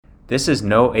This is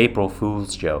no April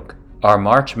Fool's joke. Our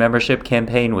March membership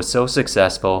campaign was so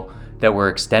successful that we're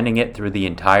extending it through the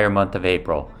entire month of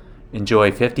April.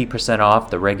 Enjoy 50% off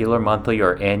the regular monthly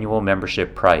or annual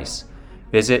membership price.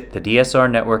 Visit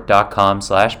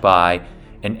thedsrnetwork.com/buy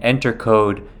and enter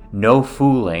code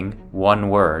NOFOOLING, one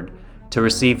word, to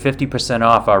receive 50%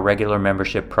 off our regular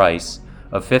membership price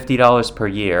of $50 per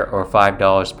year or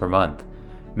 $5 per month.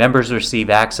 Members receive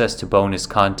access to bonus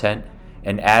content,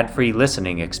 an ad-free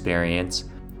listening experience,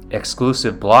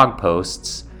 exclusive blog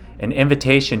posts, an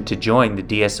invitation to join the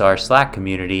DSR Slack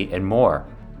community, and more.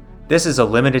 This is a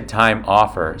limited time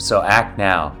offer, so act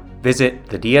now. Visit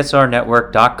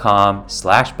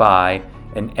thedsrnetwork.com/buy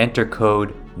and enter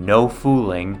code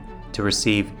NOFOOLING to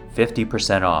receive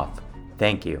 50% off.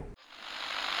 Thank you.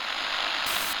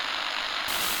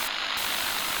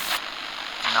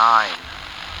 9,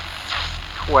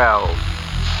 12,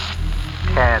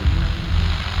 10,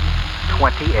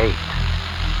 28,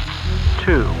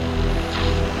 2,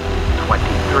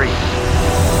 23.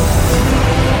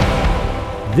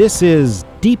 This is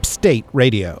Deep State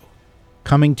Radio,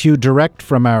 coming to you direct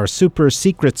from our super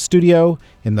secret studio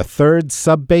in the third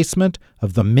sub-basement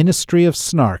of the Ministry of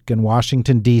Snark in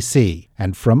Washington, D.C.,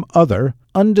 and from other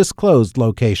undisclosed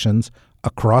locations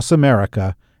across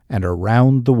America and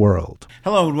around the world.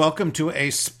 Hello and welcome to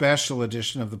a special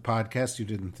edition of the podcast. You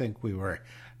didn't think we were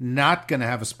not going to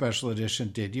have a special edition,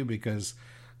 did you? Because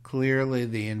clearly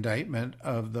the indictment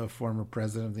of the former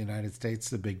president of the United States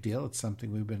is a big deal. It's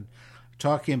something we've been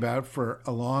talking about for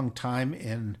a long time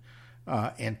in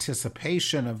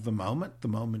anticipation of the moment. The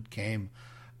moment came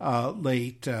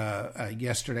late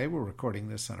yesterday. We're recording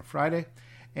this on a Friday.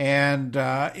 And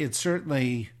it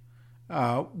certainly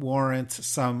warrants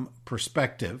some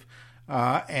perspective.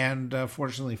 And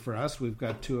fortunately for us, we've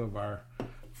got two of our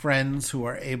friends who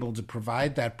are able to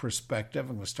provide that perspective.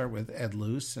 I'm going to start with Ed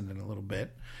Luce, and in a little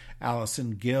bit,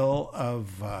 Allison Gill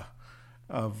of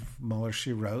Mueller,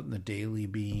 She Wrote, and the Daily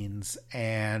Beans,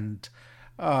 and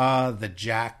the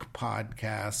Jack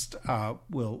podcast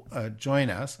will join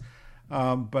us.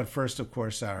 But first, of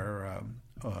course, our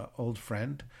old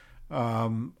friend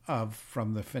from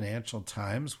the Financial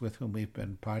Times, with whom we've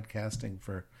been podcasting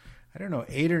for,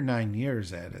 8 or 9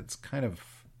 years, Ed. It's kind of...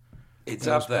 It's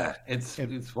up there.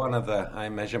 It's one of the I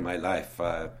Measure My Life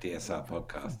DSR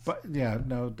podcasts. But yeah,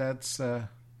 no, that's how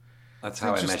I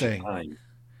measure time.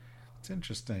 It's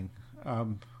interesting.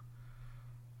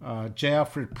 J.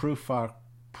 Alfred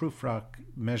Prufrock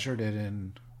measured it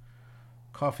in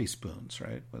coffee spoons,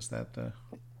 right? Was that the...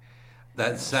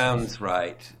 That sounds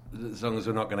right. As long as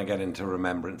we're not going to get into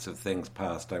remembrance of things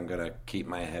past, I'm going to keep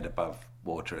my head above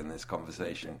water in this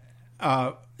conversation.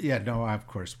 I of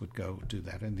course would go do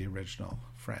that in the original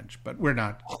French, but we will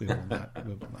not do that.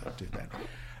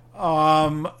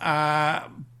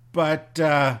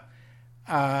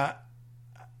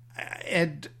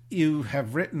 Ed, you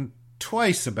have written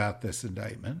twice about this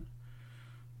indictment.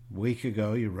 A week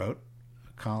ago, you wrote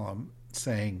a column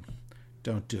saying,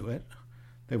 don't do it.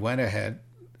 They went ahead,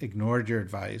 ignored your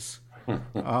advice,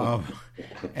 and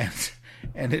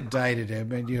indicted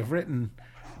him. And you've written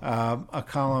a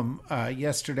column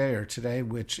yesterday or today,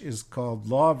 which is called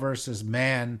Law versus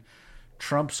Man,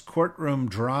 Trump's Courtroom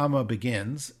Drama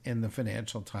Begins, in the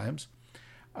Financial Times.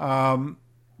 Why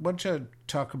don't you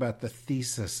talk about the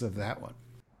thesis of that one?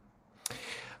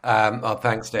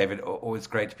 Thanks, David. Always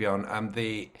great to be on.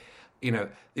 The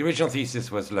original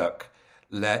thesis was, look,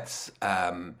 let's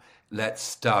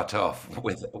start off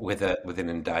with an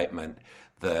indictment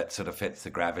that sort of fits the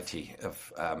gravity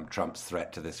of Trump's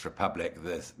threat to this republic,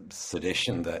 the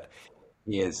sedition that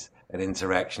he is, and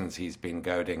insurrections he's been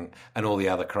goading, and all the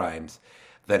other crimes.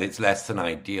 That it's less than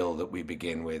ideal that we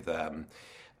begin with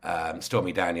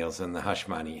Stormy Daniels and the hush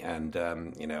money, and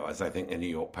as I think the New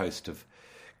York Post have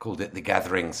called it, the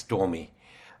gathering Stormy,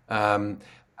 it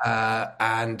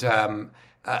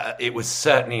was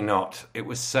certainly not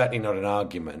an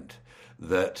argument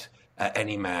that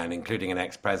any man, including an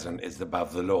ex-president, is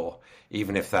above the law,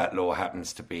 even if that law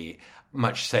happens to be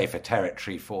much safer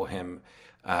territory for him,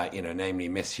 namely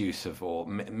misuse of or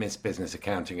misbusiness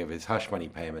accounting of his hush money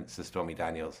payments to Stormy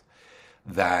Daniels,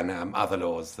 than other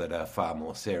laws that are far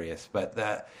more serious. But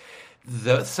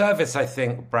the service, I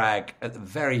think, Bragg, at the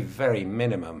very, very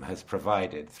minimum, has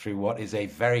provided through what is a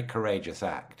very courageous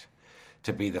act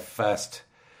to be the first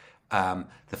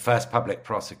public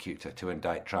prosecutor to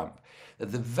indict Trump.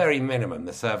 At the very minimum,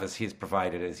 the service he's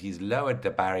provided is he's lowered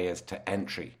the barriers to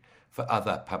entry for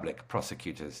other public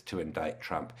prosecutors to indict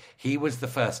Trump. He was the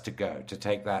first to go, to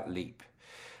take that leap.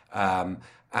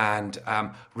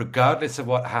 Regardless of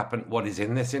what happened, what is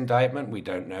in this indictment, we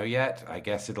don't know yet. I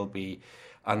guess it'll be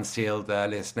unsealed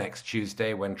list next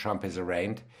Tuesday when Trump is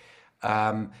arraigned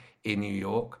in New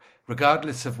York,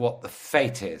 regardless of what the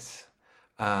fate is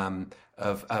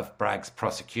of Bragg's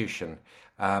prosecution.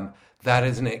 That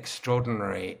is an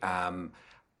extraordinary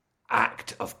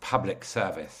act of public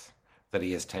service that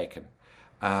he has taken.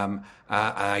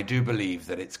 I do believe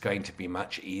that it's going to be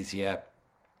much easier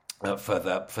for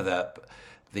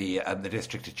the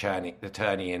district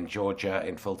attorney in Georgia,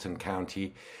 in Fulton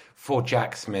County, for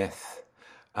Jack Smith,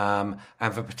 and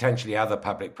for potentially other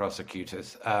public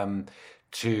prosecutors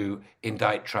to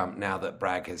indict Trump now that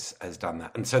Bragg has done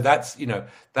that. And so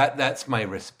that's my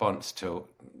response to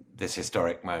this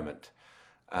historic moment.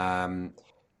 I'm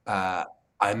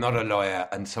not a lawyer,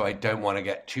 and so I don't want to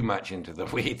get too much into the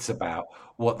weeds about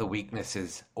what the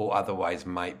weaknesses or otherwise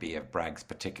might be of Bragg's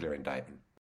particular indictment.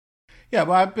 Yeah,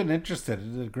 well, I've been interested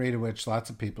in the degree to which lots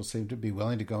of people seem to be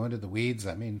willing to go into the weeds.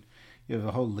 I mean, you have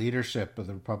the whole leadership of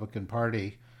the Republican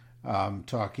Party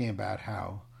talking about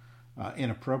how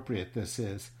inappropriate this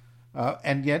is,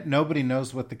 and yet nobody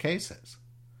knows what the case is.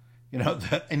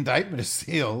 The indictment is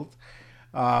sealed.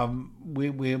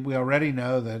 We already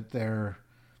know that there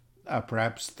are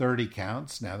perhaps 30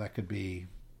 counts. Now that could be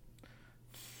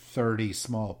 30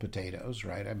 small potatoes,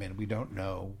 right? I mean, we don't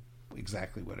know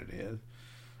exactly what it is.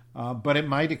 But it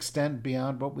might extend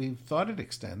beyond what we thought it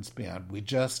extends beyond. We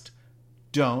just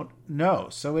don't know.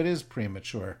 So it is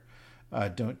premature,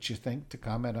 don't you think, to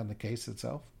comment on the case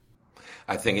itself?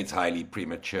 I think it's highly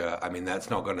premature. I mean, that's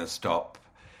not going to stop.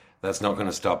 That's not going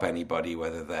to stop anybody,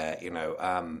 whether they're,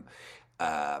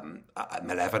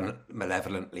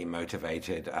 malevolently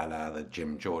motivated, a la the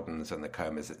Jim Jordans and the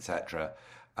Comers, etc.,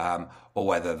 or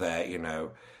whether they're,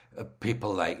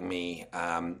 people like me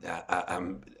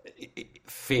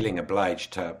feeling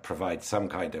obliged to provide some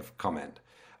kind of comment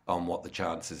on what the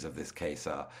chances of this case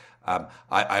are.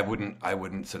 I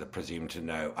wouldn't sort of presume to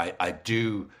know. I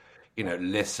do,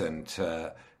 listen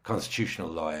to constitutional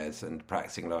lawyers and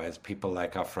practicing lawyers, people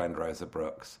like our friend Rosa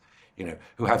Brooks,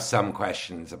 who have some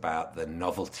questions about the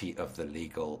novelty of the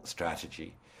legal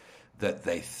strategy that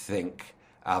they think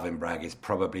Alvin Bragg is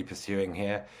probably pursuing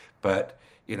here. But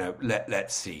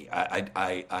let's see.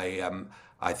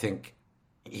 I think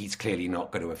he's clearly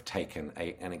not going to have taken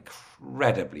an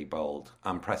incredibly bold,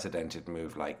 unprecedented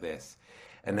move like this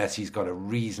unless he's got a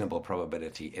reasonable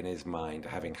probability in his mind,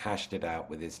 having hashed it out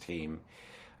with his team,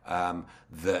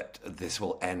 that this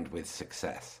will end with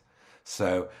success.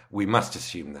 So we must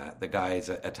assume that. The guy is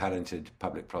a talented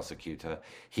public prosecutor.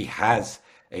 He has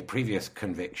a previous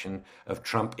conviction of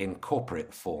Trump in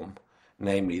corporate form,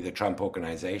 namely the Trump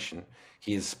Organization.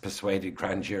 He has persuaded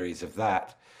grand juries of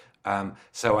that.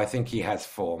 So I think he has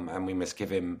form, and we must give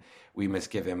him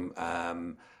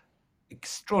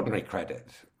extraordinary credit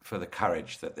for the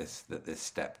courage that this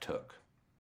step took.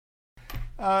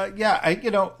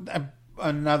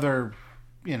 Another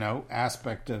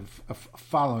aspect of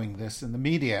following this in the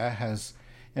media has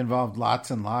involved lots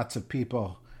and lots of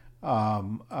people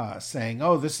saying,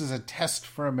 "Oh, this is a test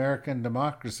for American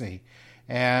democracy,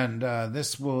 and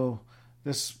we're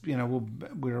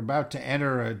about to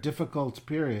enter a difficult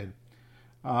period."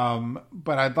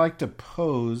 But I'd like to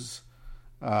pose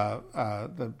the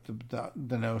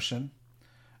notion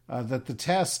that the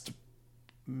test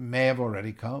may have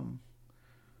already come.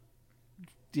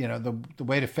 The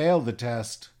way to fail the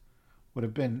test would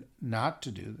have been not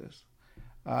to do this,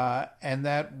 and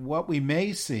that what we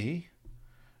may see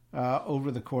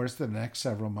over the course of the next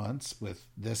several months with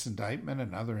this indictment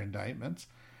and other indictments,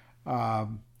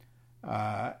 and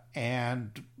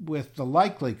with the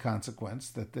likely consequence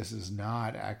that this is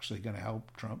not actually going to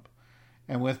help Trump,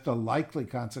 and with the likely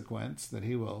consequence that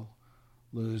he will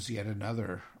lose yet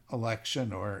another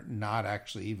election or not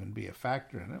actually even be a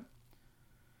factor in it,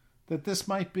 that this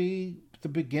might be the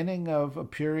beginning of a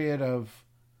period of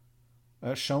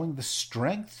showing the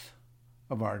strength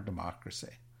of our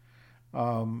democracy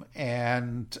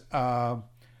and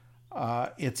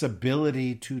its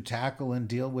ability to tackle and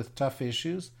deal with tough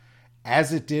issues,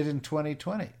 as it did in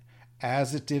 2020,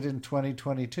 as it did in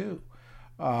 2022.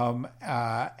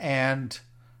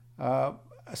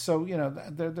 So,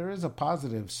 there is a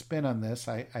positive spin on this.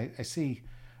 I see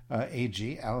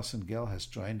AG, Allison Gill, has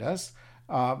joined us.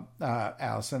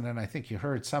 Allison, and I think you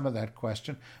heard some of that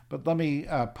question, but let me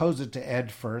pose it to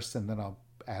Ed first, and then I'll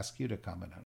ask you to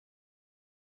comment on it.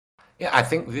 Yeah, I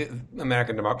think the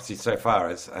American democracy so far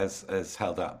has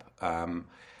held up, and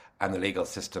the legal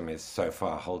system is so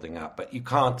far holding up. But you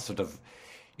can't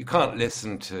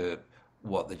listen to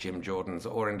what the Jim Jordans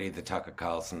or indeed the Tucker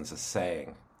Carlsons are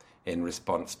saying in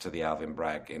response to the Alvin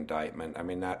Bragg indictment. I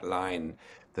mean, that line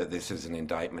that this is an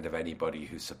indictment of anybody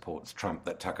who supports Trump,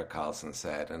 that Tucker Carlson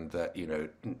said, and that,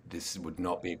 this would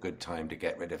not be a good time to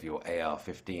get rid of your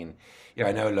AR-15.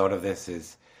 I know a lot of this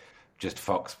is just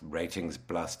Fox ratings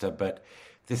bluster, but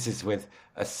this is with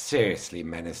a seriously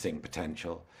menacing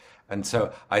potential. And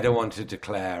so I don't want to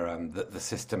declare that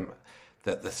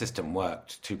the system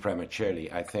worked too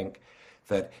prematurely. I think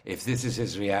that if this is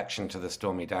his reaction to the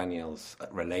Stormy Daniels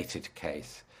related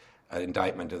case, an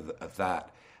indictment of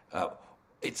that,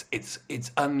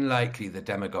 it's unlikely the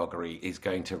demagoguery is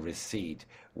going to recede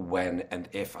when and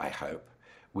if, I hope,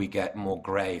 we get more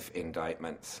grave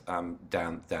indictments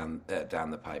down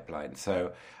the pipeline.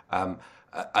 So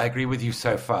I agree with you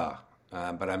so far,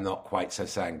 but I'm not quite so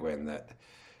sanguine that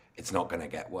it's not going to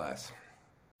get worse.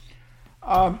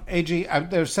 AG,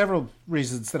 there's several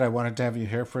reasons that I wanted to have you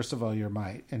here. First of all, you're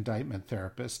my indictment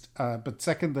therapist. But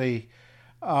secondly,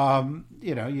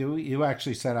 you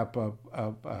actually set up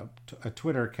a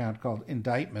Twitter account called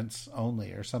Indictments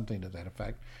Only or something to that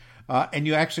effect. And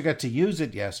you actually got to use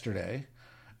it yesterday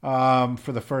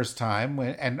for the first time.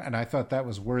 And I thought that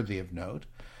was worthy of note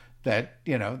that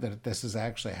this has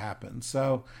actually happened.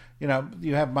 So,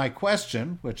 you have my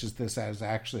question, which is this as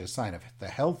actually a sign of the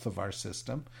health of our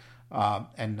system.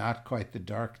 And not quite the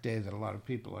dark day that a lot of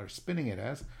people are spinning it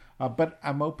as. But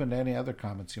I'm open to any other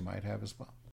comments you might have as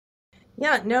well.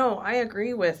 Yeah, no, I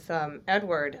agree with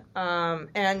Edward.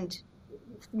 And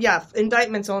yeah,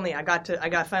 Indictments Only.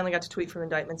 I finally got to tweet from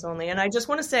Indictments Only. And I just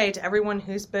want to say to everyone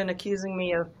who's been accusing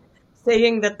me of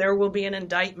saying that there will be an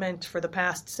indictment for the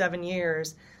past 7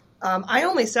 years, I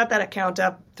only set that account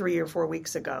up 3 or 4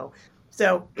 weeks ago.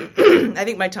 So I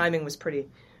think my timing was pretty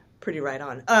right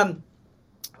on.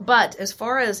 But as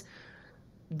far as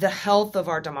the health of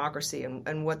our democracy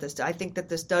and what this does, I think that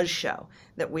this does show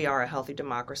that we are a healthy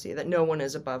democracy, that no one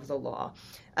is above the law.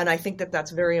 And I think that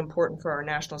that's very important for our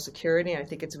national security. And I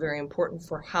think it's very important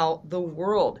for how the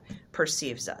world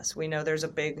perceives us. We know there's a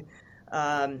big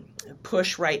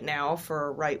push right now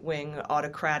for right-wing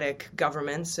autocratic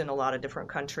governments in a lot of different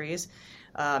countries,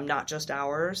 not just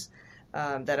ours,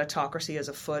 that autocracy is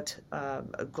afoot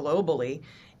globally.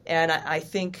 And I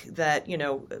think that,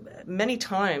 many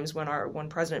times when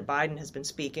President Biden has been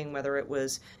speaking, whether it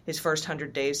was his first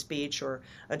 100 days speech or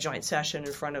a joint session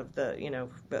in front of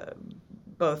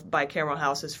both bicameral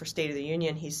houses for State of the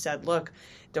Union, he said, look,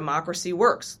 democracy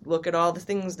works. Look at all the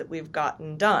things that we've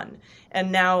gotten done.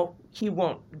 And now he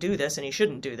won't do this and he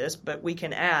shouldn't do this, but we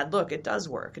can add, look, it does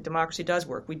work. Democracy does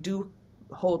work. We do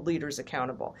hold leaders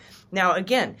accountable. Now,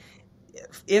 again,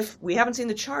 if we haven't seen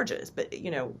the charges, but,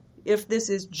 if this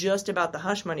is just about the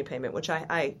hush money payment, which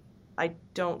I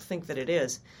don't think that it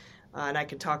is, and I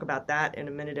can talk about that in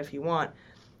a minute if you want,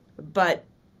 but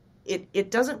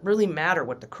it doesn't really matter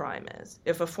what the crime is.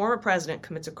 If a former president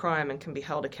commits a crime and can be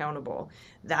held accountable,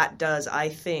 that does, I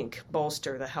think,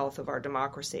 bolster the health of our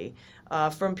democracy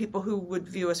from people who would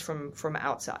view us from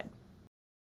outside.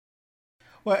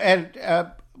 Well, and,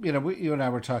 you and I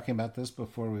were talking about this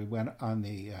before we went on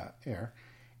the air,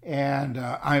 and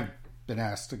I've been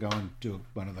asked to go and do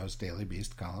one of those Daily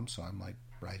Beast columns, so I'm like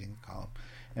writing the column,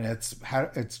 and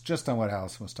it's just on what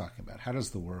Allison was talking about. How does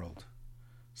the world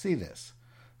see this?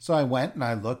 So I went and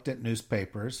I looked at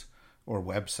newspapers or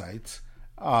websites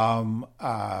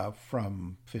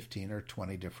from 15 or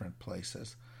 20 different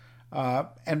places,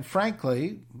 and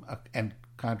frankly, and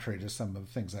contrary to some of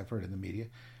the things I've heard in the media,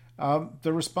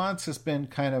 the response has been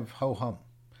kind of ho-hum.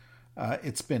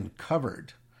 It's been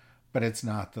covered, but it's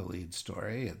not the lead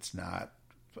story. It's not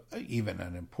even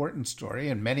an important story.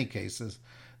 In many cases,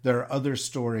 there are other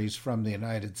stories from the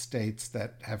United States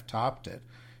that have topped it,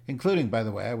 including, by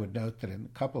the way, I would note that in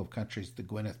a couple of countries, the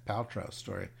Gwyneth Paltrow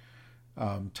story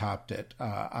topped it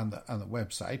on the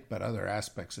website, but other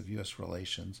aspects of U.S.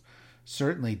 relations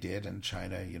certainly did. In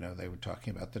China, they were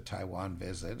talking about the Taiwan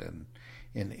visit, and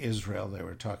in Israel, they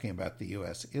were talking about the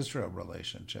U.S.-Israel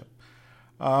relationship.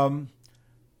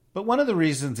 But one of the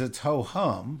reasons it's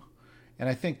ho-hum, and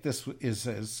I think this is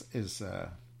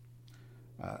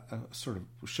sort of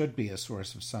should be a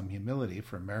source of some humility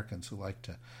for Americans who like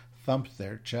to thump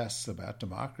their chests about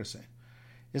democracy,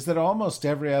 is that almost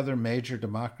every other major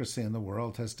democracy in the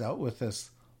world has dealt with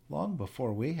this long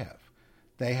before we have.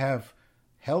 They have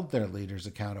held their leaders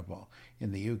accountable.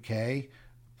 In the UK,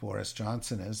 Boris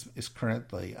Johnson is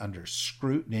currently under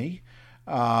scrutiny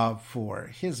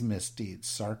for his misdeeds.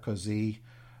 Sarkozy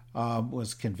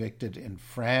was convicted in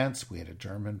France. We had a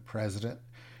German president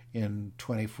in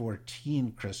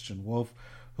 2014, Christian Wolff,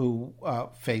 who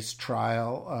faced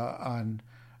trial on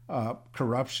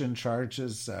corruption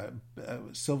charges.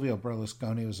 Silvio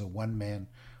Berlusconi was a one-man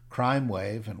crime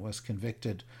wave and was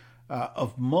convicted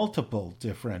of multiple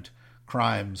different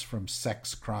crimes, from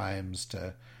sex crimes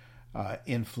to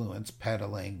influence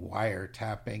peddling,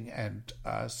 wiretapping, and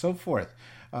so forth.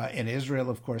 In Israel,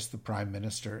 of course, the prime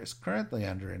minister is currently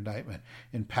under indictment.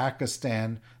 In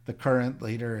Pakistan, the current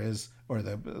leader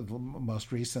the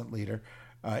most recent leader,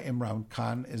 Imran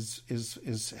Khan,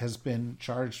 has been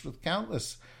charged with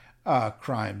countless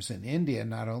crimes. In India,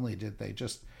 not only did they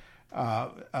just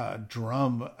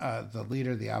drum the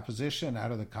leader of the opposition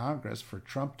out of the Congress for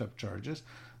trumped-up charges,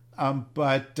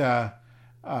 but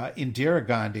Indira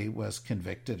Gandhi was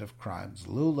convicted of crimes.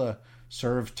 Lula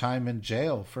served time in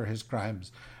jail for his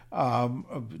crimes.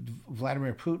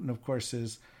 Vladimir Putin, of course,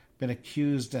 has been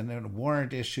accused and a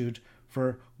warrant issued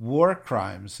for war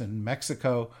crimes. In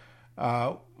Mexico,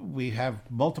 we have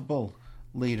multiple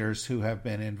leaders who have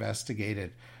been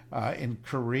investigated. In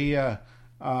Korea,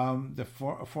 the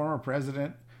former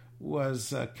president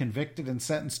was convicted and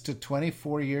sentenced to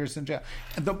 24 years in jail.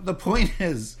 And the point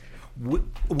is,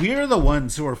 we're the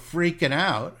ones who are freaking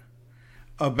out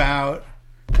about,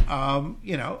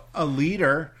 a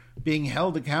leader being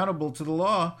held accountable to the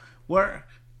law, where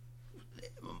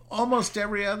almost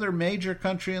every other major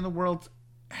country in the world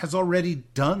has already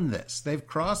done this. They've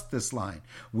crossed this line.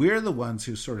 We're the ones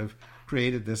who sort of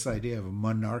created this idea of a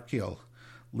monarchical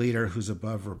leader who's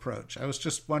above reproach. I was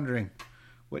just wondering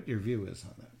what your view is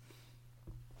on that.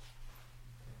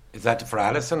 Is that for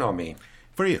Alison or me?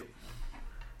 For you.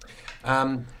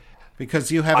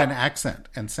 Because you have an accent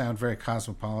and sound very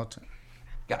cosmopolitan.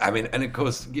 Yeah, I mean, and of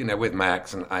course, with my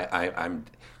accent, I'm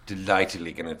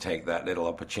delightedly going to take that little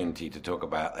opportunity to talk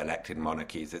about elected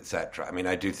monarchies, etc. I mean,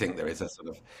 I do think there is a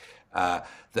sort of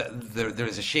there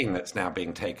is a sheen that's now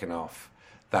being taken off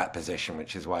that position,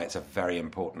 which is why it's a very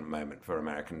important moment for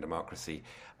American democracy.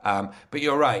 But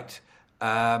you're right.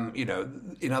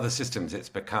 In other systems, it's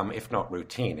become, if not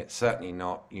routine, it's certainly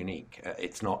not unique.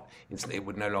 It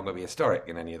would no longer be historic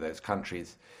in any of those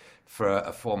countries for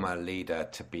a former leader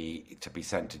to be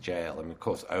sent to jail. I mean, of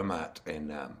course, Omar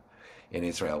in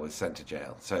Israel was sent to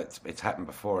jail, so it's happened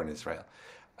before in Israel.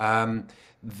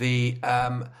 The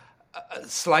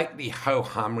slightly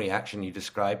ho-hum reaction you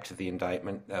described to the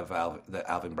indictment of the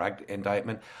Alvin Bragg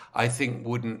indictment, I think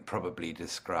wouldn't probably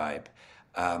describe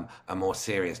a more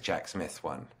serious Jack Smith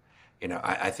one.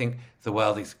 I think the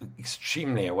world is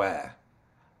extremely aware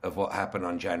of what happened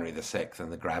on January the 6th and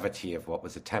the gravity of what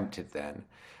was attempted then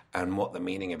and what the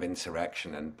meaning of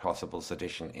insurrection and possible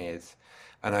sedition is.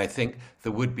 And I think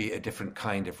there would be a different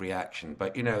kind of reaction.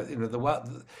 But, the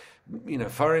world,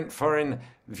 foreign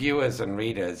viewers and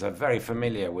readers are very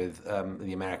familiar with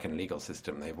the American legal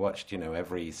system. They've watched,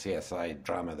 every CSI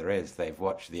drama there is. They've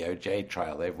watched the OJ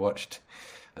trial. They've watched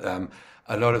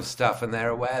a lot of stuff, and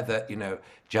they're aware that,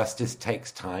 justice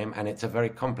takes time, and it's a very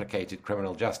complicated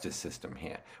criminal justice system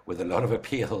here with a lot of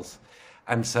appeals.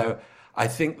 And so I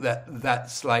think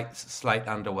that slight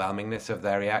underwhelmingness of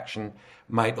their reaction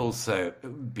might also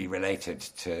be related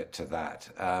to that.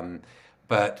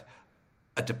 But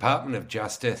a Department of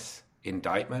Justice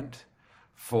indictment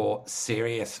for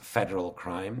serious federal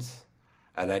crimes,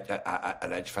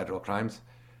 alleged federal crimes,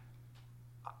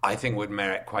 I think would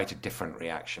merit quite a different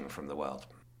reaction from the world.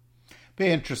 Be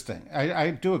interesting.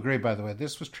 I do agree, by the way.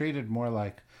 This was treated more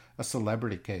like a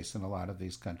celebrity case in a lot of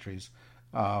these countries.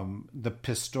 The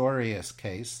Pistorius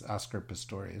case, Oscar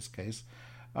Pistorius case,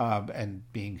 and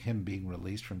being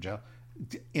released from jail,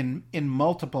 in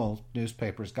multiple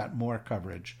newspapers got more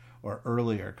coverage or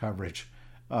earlier coverage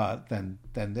than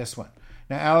this one.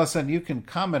 Now, Alison, you can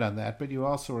comment on that, but you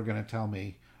also were going to tell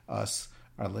me, our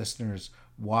listeners,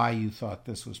 why you thought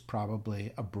this was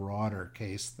probably a broader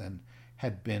case than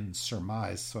had been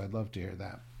surmised. So I'd love to hear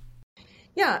that.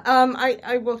 Yeah,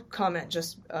 I will comment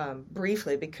just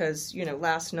briefly because,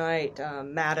 last night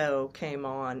Maddow came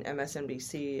on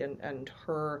MSNBC and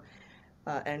her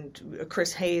and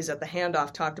Chris Hayes at the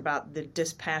handoff talked about the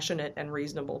dispassionate and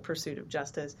reasonable pursuit of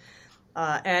justice.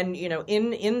 And,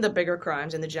 in the bigger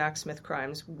crimes, in the Jack Smith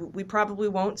crimes, we probably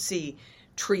won't see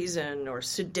treason or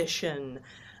sedition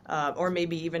or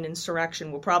maybe even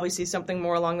insurrection. We'll probably see something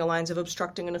more along the lines of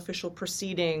obstructing an official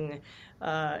proceeding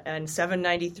and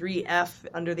 793F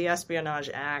under the Espionage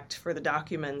Act for the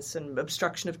documents and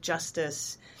obstruction of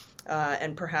justice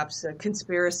and perhaps a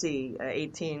conspiracy,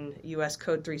 18 U.S.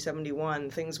 Code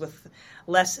 371, things with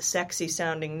less sexy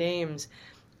sounding names.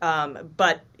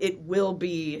 But it will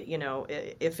be,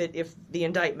 if the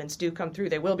indictments do come through,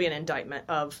 there will be an indictment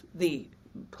of the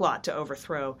plot to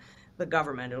overthrow the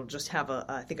government. It'll just have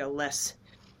I think a less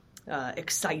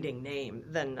exciting name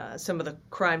than some of the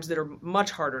crimes that are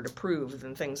much harder to prove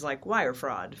than things like wire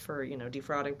fraud for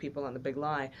defrauding people on the big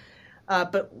lie.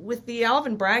 But with the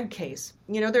Alvin Bragg case,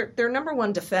 their number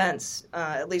one defense,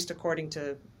 at least according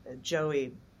to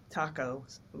Joey Taco,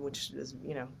 which is,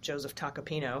 Joseph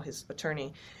Tacopino, his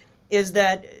attorney, is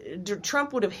that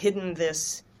Trump would have hidden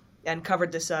this and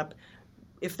covered this up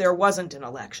if there wasn't an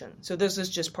election. So this is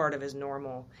just part of his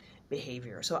normal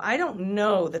behavior. So I don't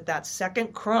know that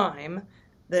second crime,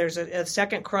 there's a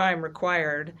second crime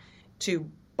required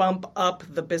to bump up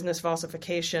the business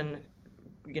falsification,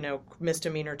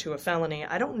 misdemeanor to a felony.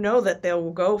 I don't know that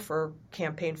they'll go for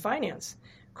campaign finance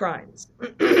crimes.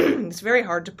 It's very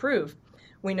hard to prove.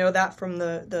 We know that from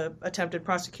the attempted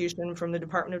prosecution from the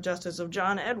Department of Justice of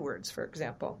John Edwards, for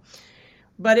example.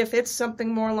 But if it's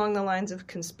something more along the lines of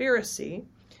conspiracy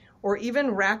or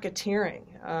even racketeering,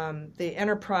 the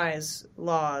enterprise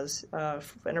laws,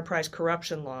 enterprise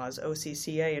corruption laws,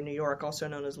 OCCA in New York, also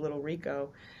known as Little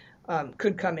RICO,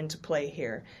 could come into play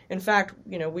here. In fact,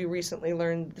 we recently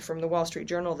learned from the Wall Street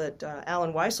Journal that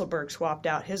Alan Weisselberg swapped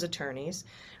out his attorneys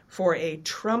for a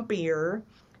Trumpier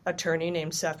attorney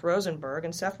named Seth Rosenberg,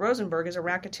 and Seth Rosenberg is a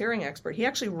racketeering expert. He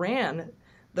actually ran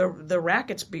the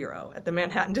Rackets Bureau at the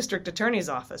Manhattan District Attorney's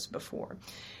Office before.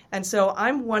 And so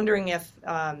I'm wondering if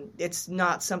it's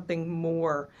not something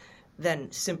more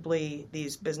than simply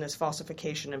these business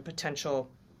falsification and potential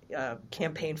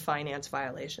campaign finance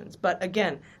violations. But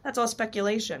again, that's all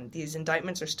speculation. These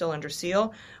indictments are still under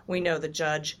seal. We know the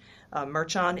judge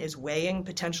Merchan is weighing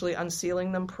potentially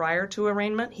unsealing them prior to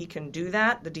arraignment. He can do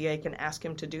that. The DA can ask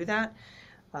him to do that.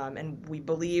 And we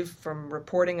believe from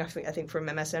reporting, I think from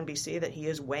MSNBC, that he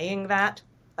is weighing that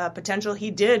potential.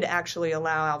 He did actually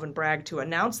allow Alvin Bragg to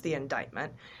announce the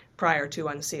indictment prior to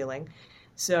unsealing.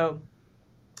 So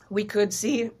we could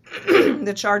see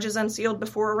the charges unsealed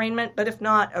before arraignment, but if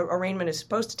not, arraignment is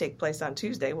supposed to take place on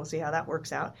Tuesday. We'll see how that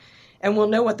works out. And we'll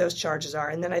know what those charges are,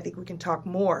 and then I think we can talk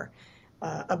more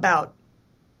about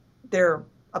their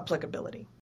applicability.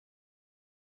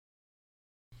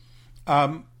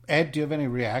 Ed, do you have any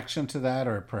reaction to that,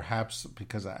 or perhaps,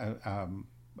 because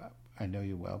I know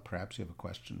you well, perhaps you have a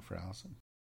question for Allison?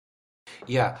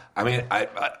 Yeah, I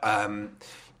mean,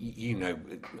 you know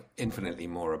infinitely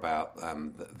more about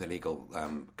the legal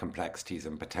complexities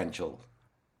and potential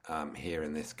here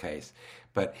in this case.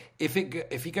 But if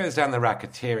he goes down the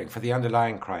racketeering for the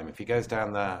underlying crime, if he goes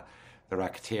down the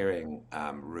racketeering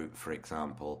route, for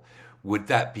example, would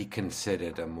that be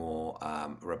considered a more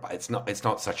it's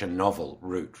not such a novel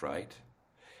route, right?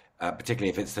 Particularly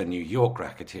if it's the New York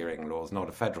racketeering laws, not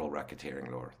a federal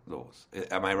racketeering laws.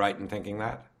 Am I right in thinking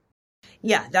that?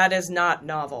 Yeah, that is not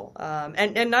novel.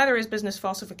 And neither is business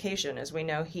falsification. As we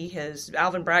know,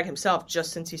 Alvin Bragg himself,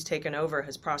 just since he's taken over,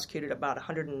 has prosecuted about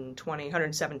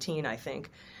 117, I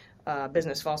think,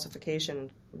 business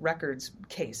falsification records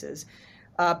cases.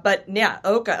 But yeah,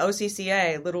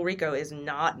 OCCA, Little RICO, is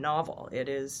not novel. It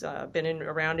has been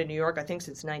around in New York, I think,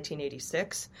 since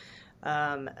 1986.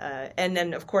 And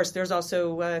then, of course, there's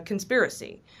also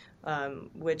conspiracy.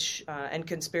 And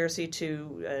conspiracy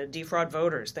to defraud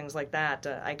voters, things like that.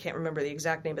 I can't remember the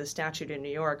exact name of the statute in New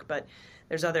York, but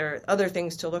there's other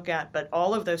things to look at. But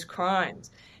all of those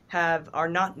crimes are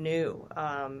not new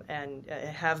and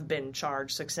have been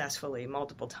charged successfully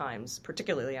multiple times,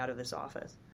 particularly out of this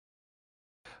office.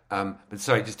 But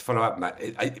sorry, just to follow up on that,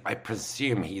 I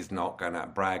presume he's not going to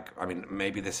Bragg. I mean,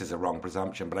 maybe this is a wrong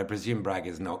presumption, but I presume Bragg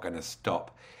is not going to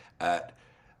stop at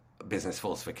business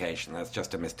falsification. That's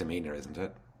just a misdemeanor, isn't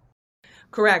it?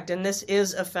 Correct, and this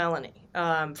is a felony.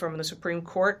 From the Supreme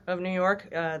Court of New York,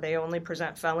 they only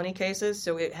present felony cases,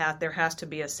 so there has to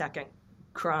be a second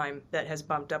crime that has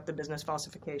bumped up the business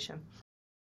falsification.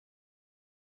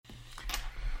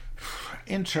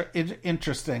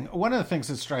 Interesting. One of the things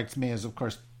that strikes me is, of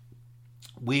course,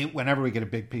 whenever we get a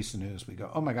big piece of news, we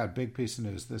go, "Oh my God, big piece of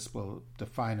news! This will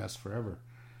define us forever."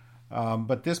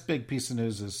 But this big piece of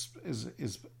news is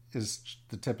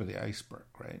the tip of the iceberg,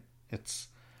 right? It's,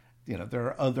 there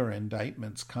are other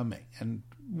indictments coming, and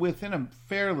within a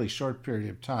fairly short period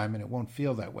of time, and it won't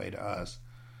feel that way to us,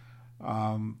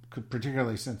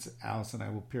 particularly since Alice and I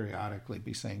will periodically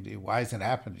be saying to you, "Why hasn't it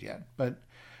happened yet?" But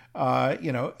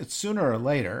it's sooner or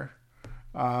later,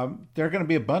 there are going to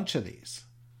be a bunch of these.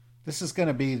 This is going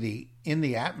to be in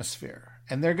the atmosphere,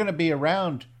 and they're going to be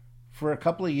around for a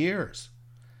couple of years.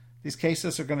 These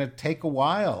cases are going to take a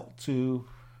while to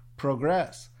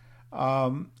progress.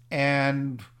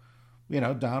 And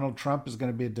Donald Trump is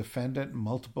going to be a defendant in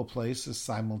multiple places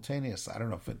simultaneously. I don't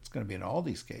know if it's going to be in all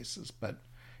these cases, but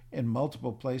in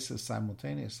multiple places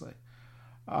simultaneously.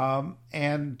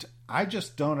 And I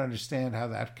just don't understand how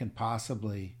that can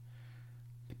possibly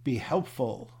be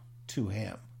helpful to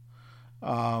him.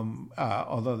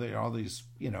 Although there are all these,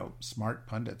 smart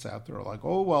pundits out there are like,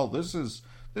 oh, well, this is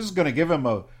going to give him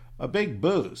a big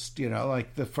boost,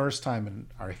 like the first time in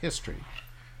our history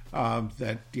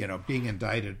that, being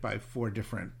indicted by 4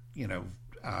 different,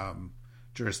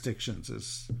 jurisdictions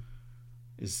is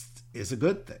a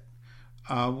good thing.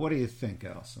 What do you think,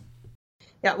 Alison?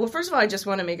 Yeah, well, first of all, I just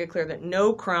want to make it clear that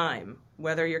no crime,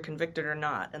 whether you're convicted or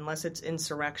not, unless it's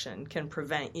insurrection, can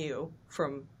prevent you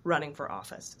from running for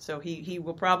office. So he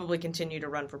will probably continue to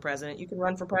run for president. You can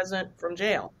run for president from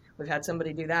jail. We've had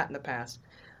somebody do that in the past.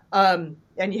 And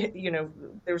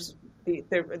there's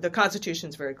the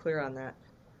Constitution's very clear on that.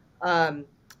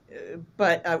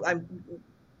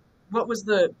 What was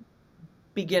the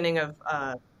beginning of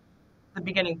the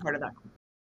beginning part of that?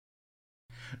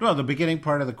 No, the beginning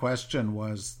part of the question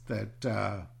was that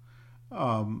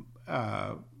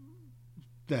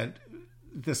that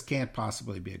this can't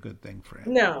possibly be a good thing for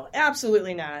him. No,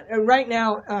 absolutely not. Right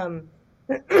now,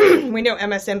 we know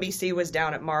MSNBC was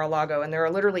down at Mar-a-Lago, and there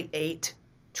are literally 8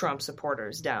 Trump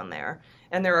supporters down there,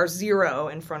 and there are 0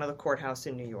 in front of the courthouse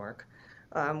in New York.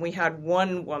 We had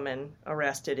one woman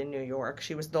arrested in New York.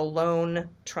 She was the lone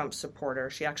Trump supporter.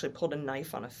 She actually pulled a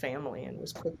knife on a family and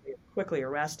was quickly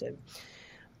arrested.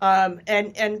 I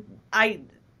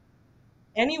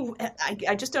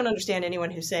just don't understand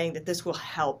anyone who's saying that this will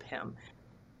help him.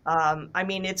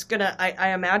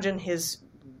 I imagine his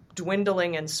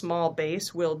dwindling and small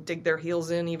base will dig their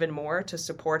heels in even more to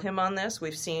support him on this.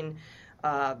 We've seen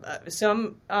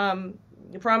some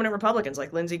prominent Republicans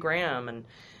like Lindsey Graham and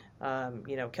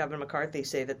Kevin McCarthy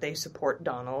say that they support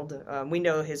Donald. We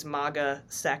know his MAGA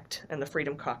sect and the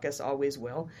Freedom Caucus always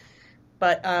will.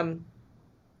 But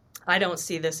I don't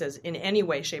see this as in any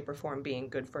way, shape, or form being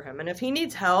good for him. And if he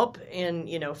needs help in,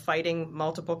 fighting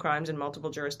multiple crimes in multiple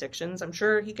jurisdictions, I'm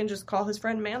sure he can just call his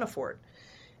friend Manafort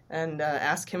and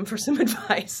ask him for some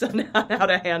advice on how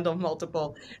to handle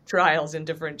multiple trials in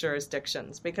different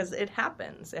jurisdictions, because it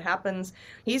happens. It happens.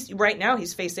 Right now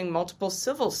he's facing multiple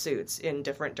civil suits in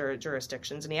different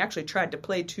jurisdictions, and he actually tried to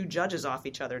play 2 judges off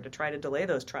each other to try to delay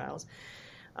those trials.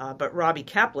 But Robbie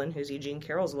Kaplan, who's Eugene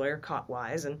Carroll's lawyer, caught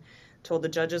wise and told the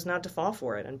judges not to fall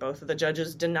for it. And both of the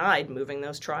judges denied moving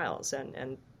those trials.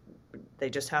 And they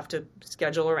just have to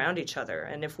schedule around each other.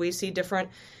 And if we see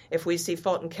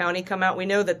Fulton County come out, we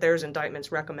know that there's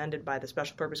indictments recommended by the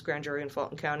special purpose grand jury in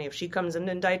Fulton County. If she comes and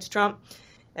indicts Trump,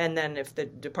 and then if the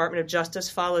Department of Justice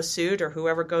follows suit or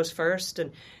whoever goes first,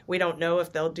 and we don't know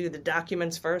if they'll do the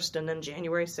documents first and then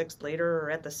January 6th later or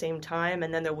at the same time.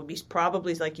 And then there will be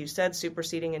probably, like you said,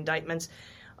 superseding indictments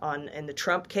in the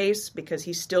Trump case, because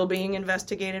he's still being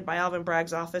investigated by Alvin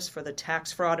Bragg's office for the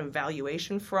tax fraud and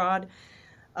valuation fraud.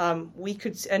 And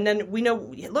then we know,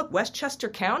 look, Westchester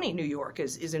County, New York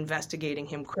is investigating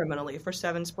him criminally for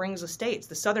Seven Springs Estates.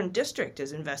 The Southern District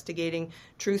is investigating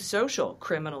Truth Social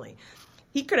criminally.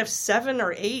 He could have 7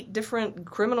 or 8 different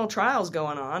criminal trials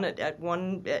going on at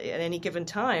any given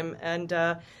time. And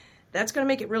that's going to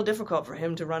make it real difficult for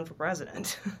him to run for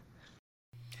president.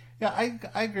 Yeah,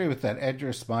 I agree with that. Ed,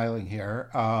 you're smiling here,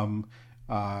 and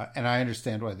I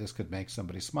understand why this could make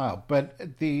somebody smile. But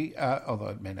although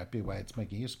it may not be why it's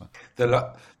making you smile.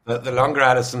 The longer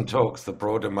Addison talks, the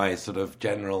broader my sort of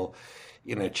general,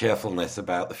 cheerfulness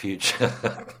about the future.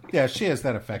 Yeah, she has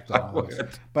that effect on all of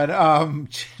us. But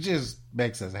she just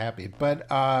makes us happy. But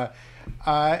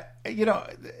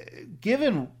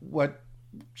given what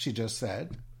she just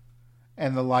said,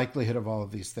 and the likelihood of all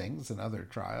of these things and other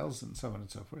trials and so on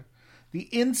and so forth, the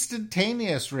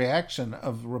instantaneous reaction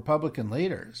of Republican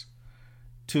leaders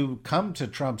to come to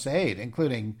Trump's aid,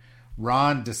 including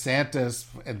Ron DeSantis,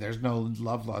 and there's no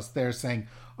love lost there, saying,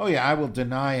 oh yeah, I will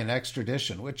deny an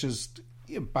extradition, which is,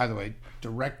 by the way,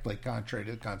 directly contrary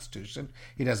to the Constitution.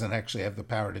 He doesn't actually have the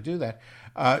power to do that.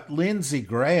 Lindsey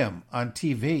Graham on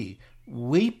TV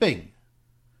weeping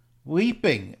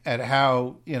at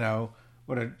how,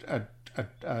 what a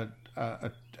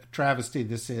travesty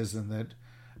this is, and that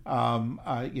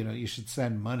you should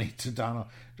send money to Donald.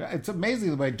 It's amazing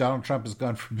the way Donald Trump has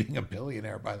gone from being a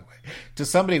billionaire, by the way, to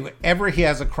somebody whenever he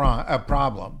has a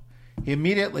problem, he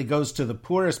immediately goes to the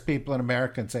poorest people in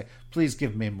America and say, "Please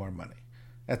give me more money."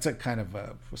 That's a kind of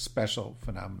a special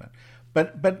phenomenon.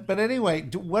 But anyway,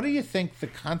 what do you think the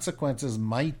consequences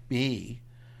might be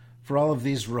for all of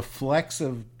these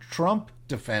reflexive Trump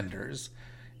defenders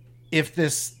if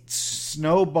this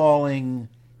snowballing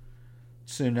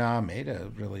tsunami,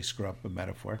 to really screw up a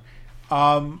metaphor,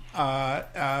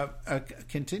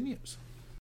 continues?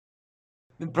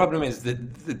 The problem is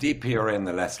that the deeper you're in,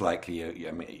 the less likely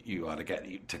you are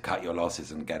to cut your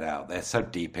losses and get out. They're so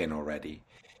deep in already.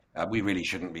 We really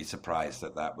shouldn't be surprised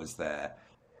that was there.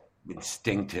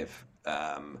 instinctive,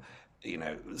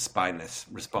 spineless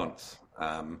response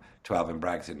to Alvin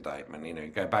Bragg's indictment. You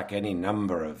go back any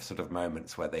number of sort of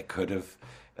moments where they could have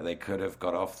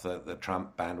got off the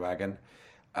Trump bandwagon.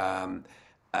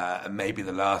 Maybe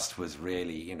the last was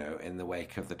really, in the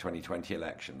wake of the 2020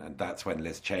 election, and that's when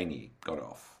Liz Cheney got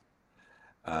off.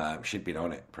 She'd been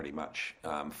on it pretty much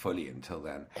fully until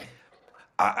then.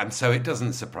 And so it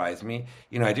doesn't surprise me.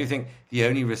 I do think the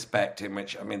only respect in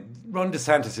which, Ron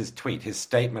DeSantis' tweet, his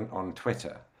statement on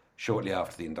Twitter shortly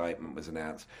after the indictment was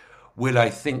announced, will,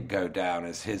 I think, go down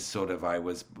as his sort of, I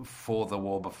was for the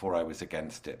war before I was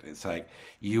against it. It's like,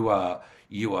 you are,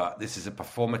 this is a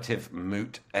performative,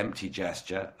 moot, empty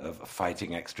gesture of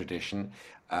fighting extradition.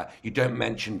 You don't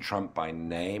mention Trump by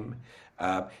name.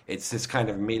 It's this kind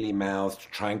of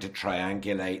mealy-mouthed trying to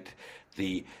triangulate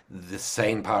the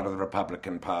sane part of the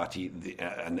Republican Party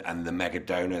and the mega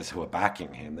donors who are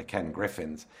backing him, the Ken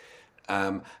Griffins,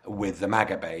 with the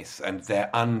MAGA base, and they're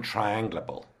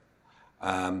untriangulable.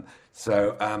 That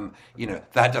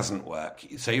doesn't work.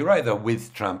 So you're either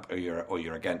with Trump or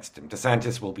you're against him.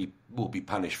 DeSantis will be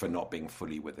punished for not being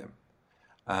fully with him.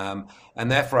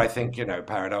 And therefore, I think,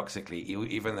 paradoxically,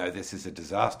 even though this is a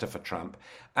disaster for Trump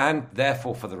and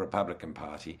therefore for the Republican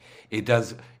Party, it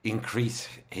does increase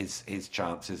his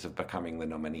chances of becoming the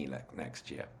nominee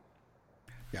next year.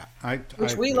 Yeah,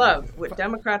 which we love.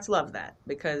 Democrats love that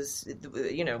because,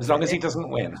 as long as he doesn't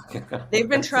win. They've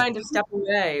been trying to step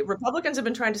away. Republicans have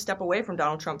been trying to step away from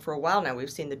Donald Trump for a while now. We've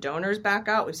seen the donors back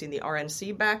out. We've seen the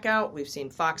RNC back out. We've seen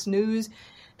Fox News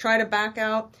try to back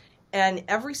out. And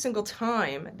every single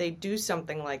time they do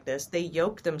something like this, they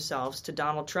yoke themselves to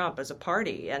Donald Trump as a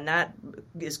party. And that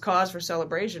is cause for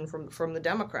celebration from the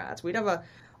Democrats. We'd have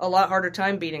a lot harder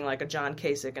time beating like a John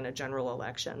Kasich in a general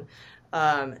election.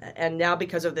 And now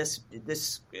because of this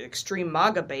extreme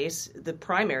MAGA base, the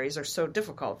primaries are so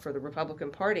difficult for the Republican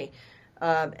Party.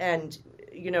 It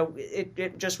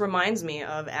just reminds me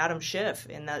of Adam Schiff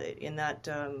in that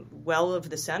well of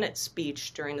the Senate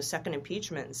speech during the second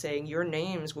impeachment, saying your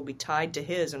names will be tied to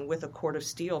his and with a cord of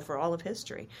steel for all of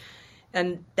history.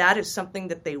 And that is something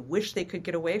that they wish they could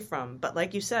get away from. But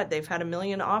like you said, they've had 1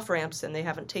 million off-ramps and they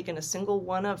haven't taken a single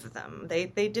one of them. They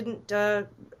didn't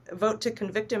vote to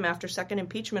convict him after second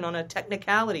impeachment on a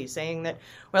technicality, saying that,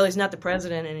 well, he's not the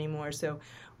president anymore, so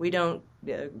we don't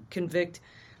convict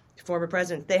former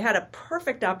presidents. They had a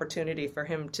perfect opportunity for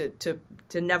him to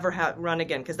never run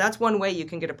again, because that's one way you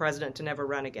can get a president to never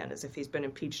run again, is if he's been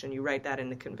impeached and you write that in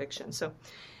the conviction. So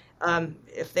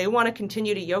if they want to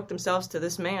continue to yoke themselves to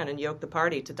this man and yoke the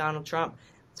party to Donald Trump,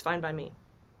 it's fine by me.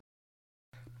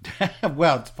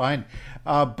 Well, it's fine.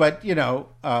 But,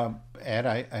 Ed,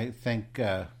 I think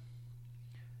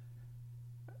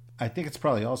it's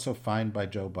probably also fine by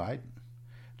Joe Biden.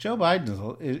 Joe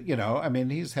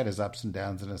Biden, he's had his ups and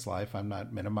downs in his life. I'm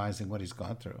not minimizing what he's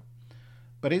gone through.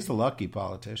 But he's a lucky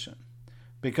politician.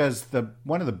 Because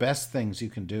one of the best things you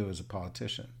can do as a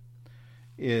politician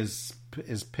is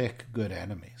pick good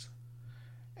enemies.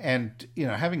 And,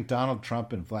 having Donald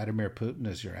Trump and Vladimir Putin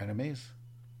as your enemies,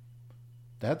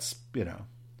 that's,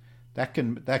 that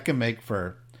can make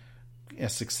for a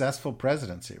successful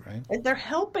presidency, right? And they're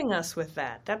helping us with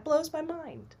that. That blows my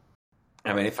mind.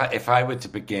 If I were to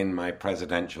begin my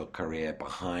presidential career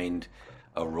behind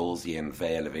a Rawlsian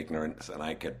veil of ignorance, and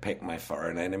I could pick my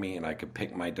foreign enemy and I could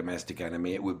pick my domestic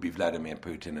enemy, it would be Vladimir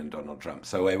Putin and Donald Trump.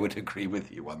 So I would agree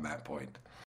with you on that point.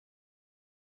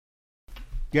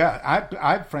 Yeah,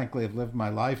 I frankly have lived my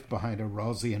life behind a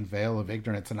Rawlsian veil of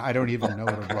ignorance, and I don't even know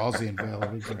what a Rawlsian veil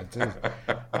of ignorance is.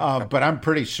 But I'm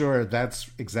pretty sure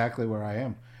that's exactly where I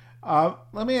am.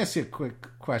 Let me ask you a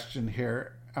quick question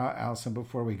here, Allison,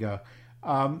 before we go.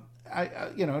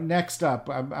 Next up,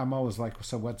 I'm always like,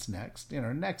 so what's next?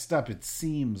 Next up, it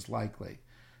seems likely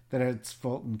that it's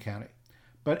Fulton County.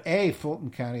 But A,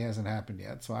 Fulton County hasn't happened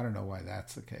yet, so I don't know why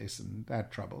that's the case, and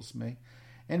that troubles me.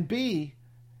 And B,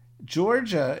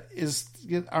 Georgia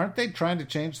aren't they trying to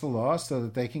change the law so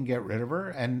that they can get rid of her?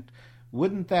 And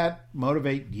wouldn't that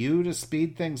motivate you to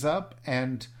speed things up?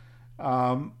 And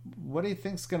what do you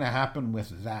think's going to happen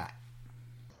with that?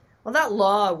 Well, that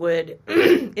law would,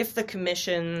 if the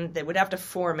commission, they would have to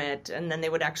form it, and then they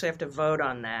would actually have to vote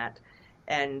on that,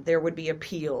 and there would be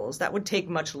appeals. That would take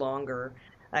much longer,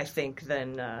 I think,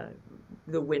 than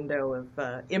the window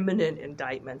of imminent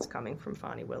indictments coming from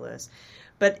Fani Willis.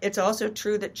 But it's also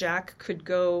true that Jack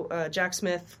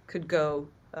Smith could go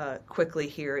quickly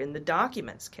here in the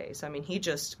documents case. He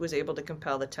just was able to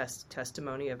compel the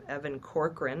testimony of Evan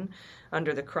Corcoran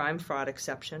under the crime fraud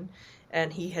exception,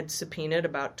 and he had subpoenaed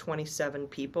about 27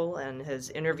 people and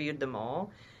has interviewed them all.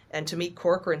 And to me,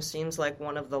 Corcoran seems like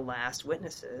one of the last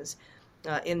witnesses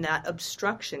in that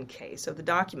obstruction case of the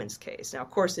documents case. Now,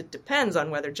 of course, it depends on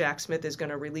whether Jack Smith is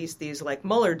going to release these like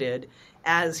Mueller did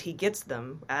as he gets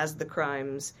them, as the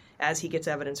crimes, as he gets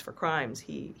evidence for crimes,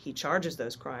 he charges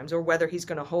those crimes, or whether he's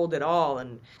going to hold it all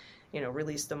and,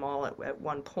 release them all at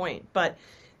one point. But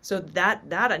so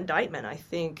that indictment, I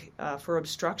think, for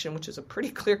obstruction, which is a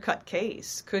pretty clear-cut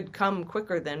case, could come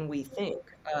quicker than we think.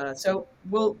 So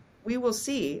we will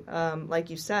see,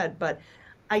 like you said, but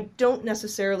I don't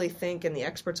necessarily think, and the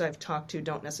experts I've talked to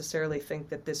don't necessarily think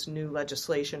that this new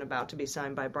legislation about to be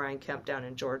signed by Brian Kemp down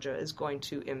in Georgia is going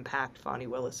to impact Fani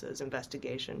Willis's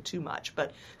investigation too much,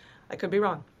 but I could be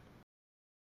wrong.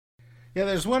 Yeah,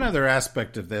 there's one other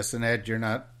aspect of this, and Ed, you're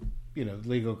not,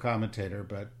 legal commentator,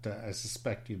 but I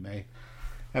suspect you may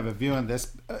have a view on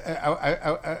this.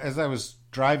 As I was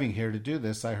driving here to do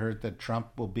this, I heard that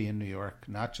Trump will be in New York,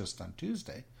 not just on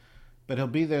Tuesday, but he'll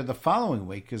be there the following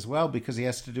week as well because he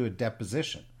has to do a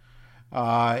deposition.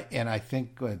 And I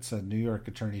think it's a New York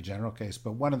Attorney General case,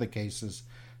 but one of the cases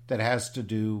that has to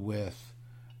do with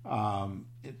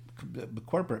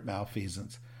corporate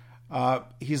malfeasance.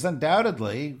 He's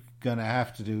undoubtedly going to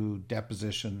have to do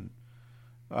deposition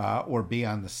or be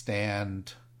on the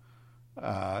stand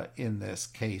in this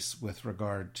case with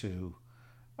regard to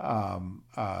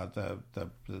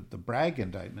the Bragg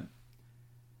indictment.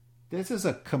 This is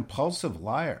a compulsive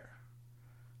liar.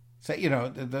 So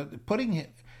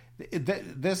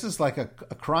this is like a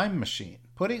crime machine.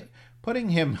 Putting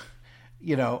him,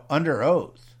 under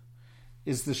oath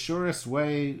is the surest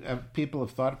way people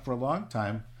have thought for a long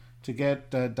time to get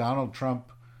Donald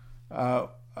Trump,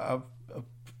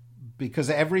 because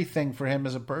everything for him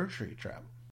is a perjury trap.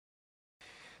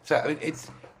 So it's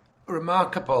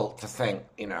remarkable to think,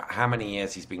 how many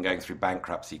years he's been going through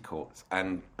bankruptcy courts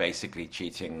and basically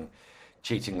cheating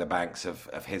the banks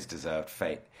of his deserved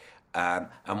fate, and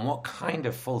what kind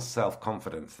of false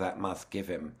self-confidence that must give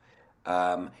him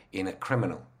in a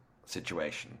criminal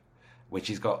situation, which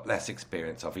he's got less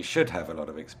experience of. He should have a lot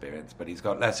of experience, but he's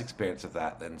got less experience of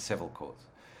that than civil courts.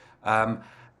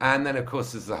 And then, of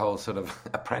course, there's the whole sort of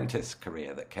apprentice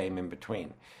career that came in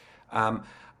between.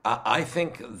 I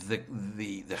think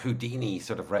the Houdini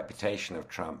sort of reputation of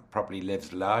Trump probably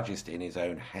lives largest in his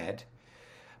own head,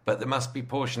 but there must be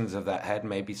portions of that head,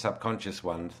 maybe subconscious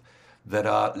ones, that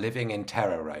are living in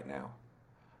terror right now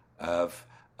of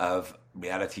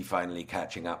reality finally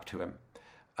catching up to him.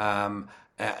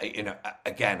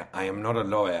 Again, I am not a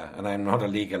lawyer and I'm not a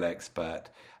legal expert,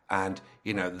 and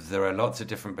there are lots of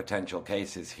different potential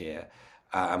cases here,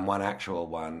 and one actual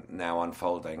one now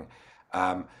unfolding.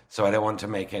 So I don't want to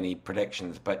make any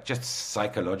predictions, but just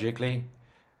psychologically,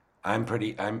 I'm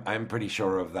pretty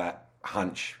sure of that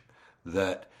hunch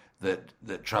that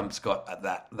Trump's got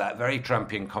that very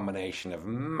Trumpian combination of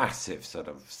massive sort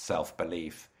of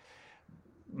self-belief,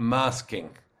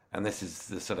 masking, and this is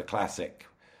the sort of classic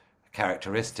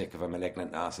characteristic of a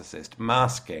malignant narcissist,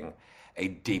 masking a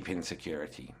deep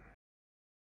insecurity.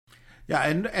 Yeah,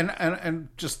 and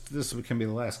just this can be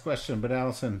the last question, but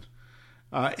Allison,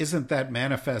 isn't that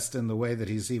manifest in the way that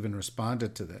he's even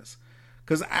responded to this?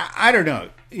 Because I don't know,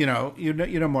 you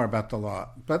know more about the law,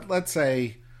 but let's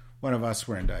say one of us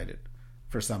were indicted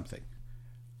for something.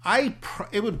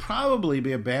 It would probably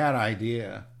be a bad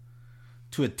idea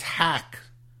to attack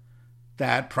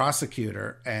that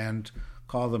prosecutor and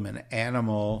call them an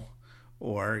animal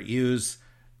or use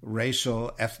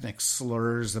racial, ethnic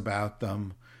slurs about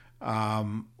them,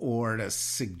 or to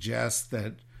suggest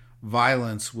that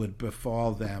violence would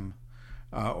befall them,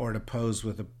 or to pose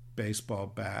with a baseball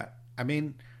bat. I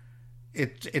mean,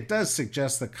 it does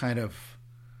suggest the kind of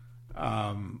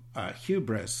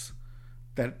hubris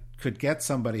that could get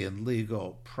somebody in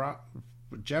legal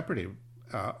jeopardy,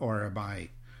 or am I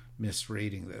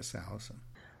misreading this, Allison?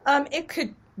 It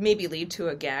could maybe lead to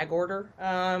a gag order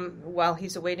while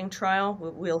he's awaiting trial.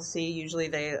 We'll see. Usually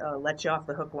they let you off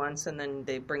the hook once and then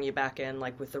they bring you back in,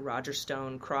 like with the Roger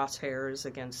Stone crosshairs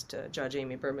against Judge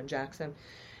Amy Berman Jackson.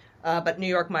 But New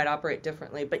York might operate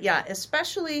differently. But yeah,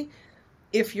 especially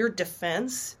if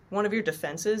one of your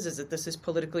defenses is that this is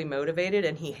politically motivated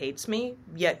and he hates me,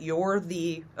 yet you're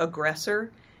the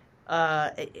aggressor,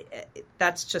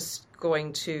 that's just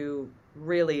going to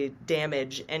really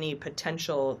damage any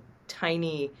potential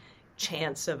tiny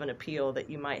chance of an appeal that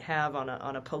you might have on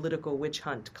a political witch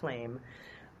hunt claim.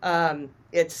 I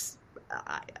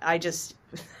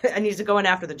need to go in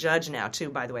after the judge now too,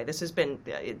 by the way.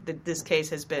 This case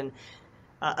has been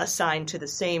assigned to the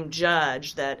same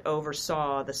judge that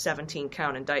oversaw the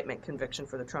 17-count indictment conviction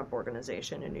for the Trump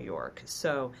Organization in New York.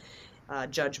 So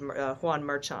Judge Juan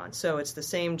Merchan. So it's the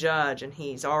same judge, and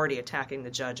he's already attacking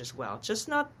the judge as well. Just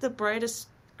not the brightest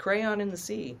crayon in the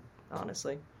sea,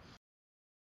 honestly.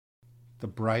 The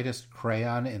brightest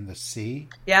crayon in the sea?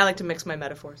 Yeah, I like to mix my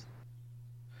metaphors.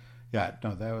 Yeah,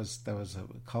 no, that was a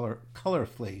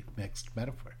colorfully mixed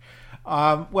metaphor.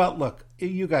 Well, look,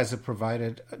 you guys have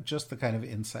provided just the kind of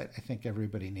insight I think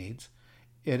everybody needs.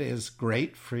 It is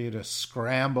great for you to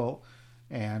scramble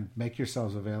and make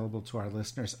yourselves available to our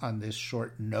listeners on this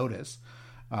short notice.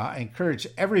 I encourage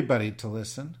everybody to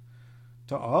listen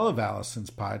to all of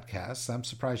Allison's podcasts. I'm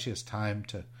surprised she has time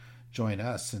to join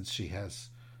us, since she has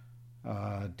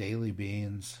Daily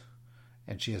Beans,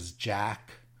 and she has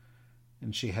Jack,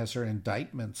 and she has her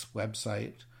indictments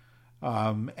website,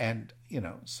 and,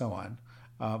 so on.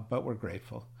 But we're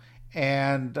grateful.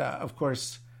 And, of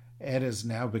course, Ed has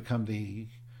now become the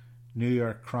New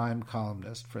York crime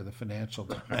columnist for the Financial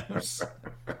Times.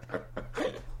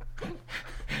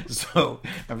 So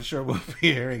I'm sure we'll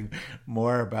be hearing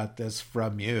more about this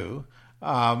from you.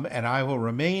 And I will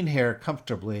remain here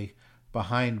comfortably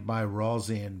behind my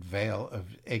Rawlsian veil of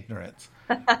ignorance.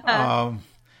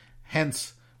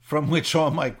 Hence, from which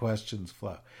all my questions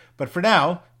flow. But for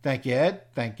now, thank you, Ed.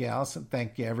 Thank you, Allison.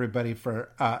 Thank you, everybody, for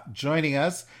joining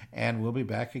us. And we'll be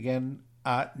back again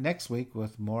next week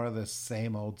with more of the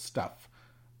same old stuff.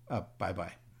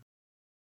 Bye-bye.